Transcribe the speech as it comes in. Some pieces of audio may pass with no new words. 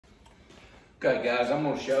Okay guys, I'm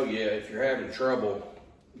gonna show you, if you're having trouble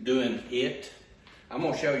doing it, I'm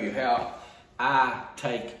gonna show you how I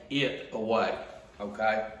take it away,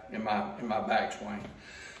 okay, in my backswing.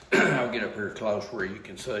 I'll get up here close where you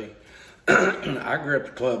can see. I grip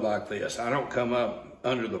the club like this. I don't come up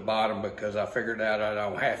under the bottom because I figured out I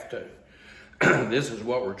don't have to. This is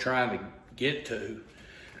what we're trying to get to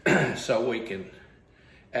so we can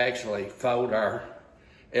actually fold our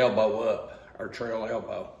elbow up, our trail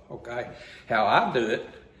elbow, okay? How I do it,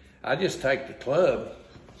 I just take the club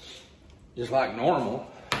just like normal,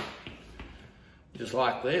 just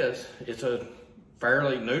like this. It's a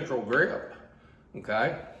fairly neutral grip,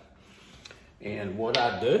 okay? And what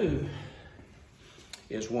I do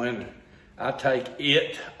is when I take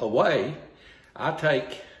it away, I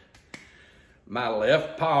take my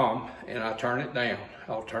left palm and I turn it down.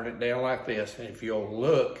 I'll turn it down like this. And if you'll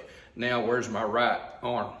look, now where's my right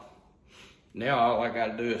arm? Now all I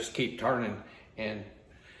gotta do is keep turning and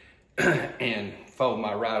and fold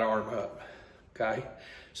my right arm up, okay?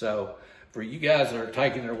 So for you guys that are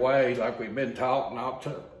taking it away, like we've been talking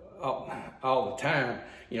all the time,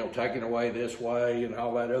 you know, taking away this way and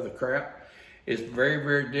all that other crap, it's very,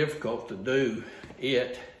 very difficult to do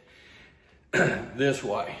it this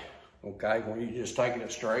way, okay? When you're just taking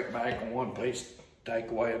it straight back on one piece,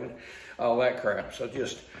 take away and all that crap. So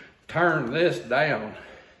just turn this down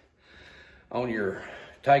on your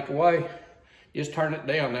takeaway. Just turn it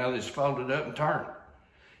down now, just fold it up and turn.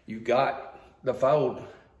 You got the fold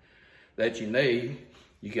that you need.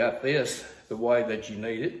 You got this the way that you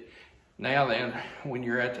need it. Now then, when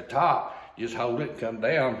you're at the top, just hold it, come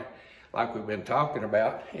down like we've been talking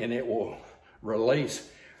about, and it will release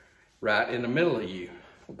right in the middle of you,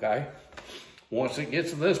 okay? Once it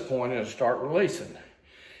gets to this point, it'll start releasing.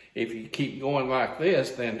 If you keep going like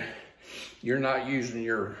this, then you're not using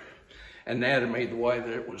your anatomy the way that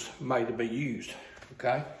it was made to be used,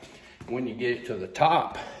 okay? When you get to the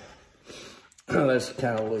top, let's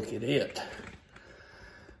kind of look at it.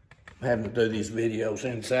 I'm having to do these videos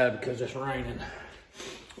inside because it's raining.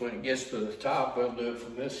 When it gets to the top, we'll do it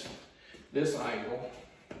from this angle.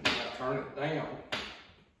 I turn it down.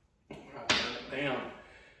 I turn it down.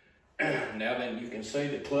 Now then you can see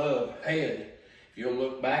the club head, if you'll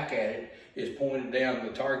look back at it, is pointed down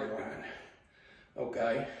the target line,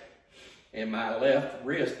 okay? And my left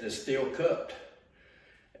wrist is still cupped.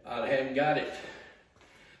 I hadn't got it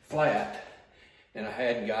flat, and I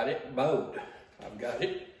hadn't got it bowed. I've got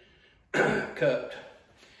it cupped.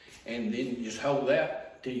 And then you just hold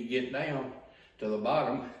that till you get down to the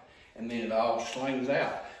bottom, and then it all slings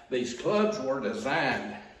out. These clubs were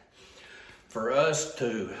designed for us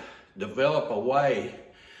to develop a way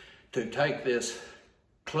to take this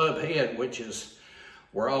club head, which is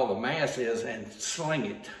where all the mass is, and sling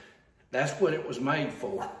it. That's what it was made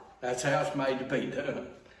for. That's how it's made to be done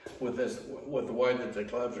with the way that the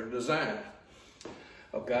clubs are designed.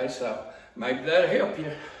 Okay, so maybe that'll help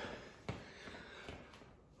you.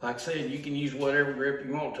 Like I said, you can use whatever grip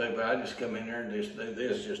you want to, but I just come in there and just do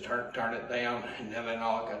this, just turn it down, and then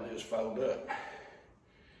all I gotta do is fold up.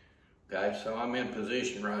 Okay, so I'm in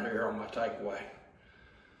position right here on my takeaway.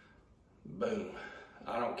 Boom.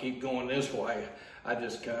 I don't keep going this way. I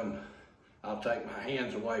just come, I'll take my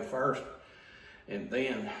hands away first and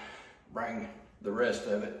then bring the rest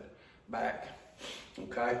of it back,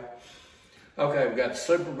 okay? Okay, we've got the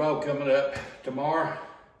Super Bowl coming up tomorrow.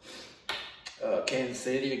 Kansas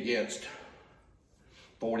City against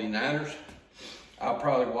 49ers. I'll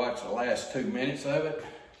probably watch the last 2 minutes of it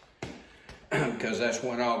because that's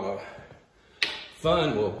when all the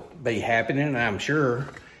fun will be happening, I'm sure.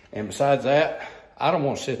 And besides that, I don't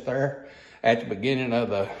want to sit there at the beginning of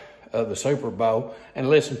the Super Bowl and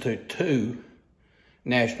listen to 2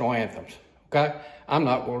 national anthems, okay? I'm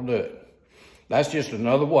not going to do it. That's just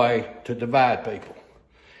another way to divide people.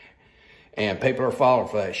 And people are falling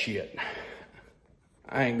for that shit.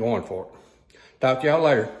 I ain't going for it. Talk to y'all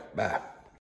later. Bye.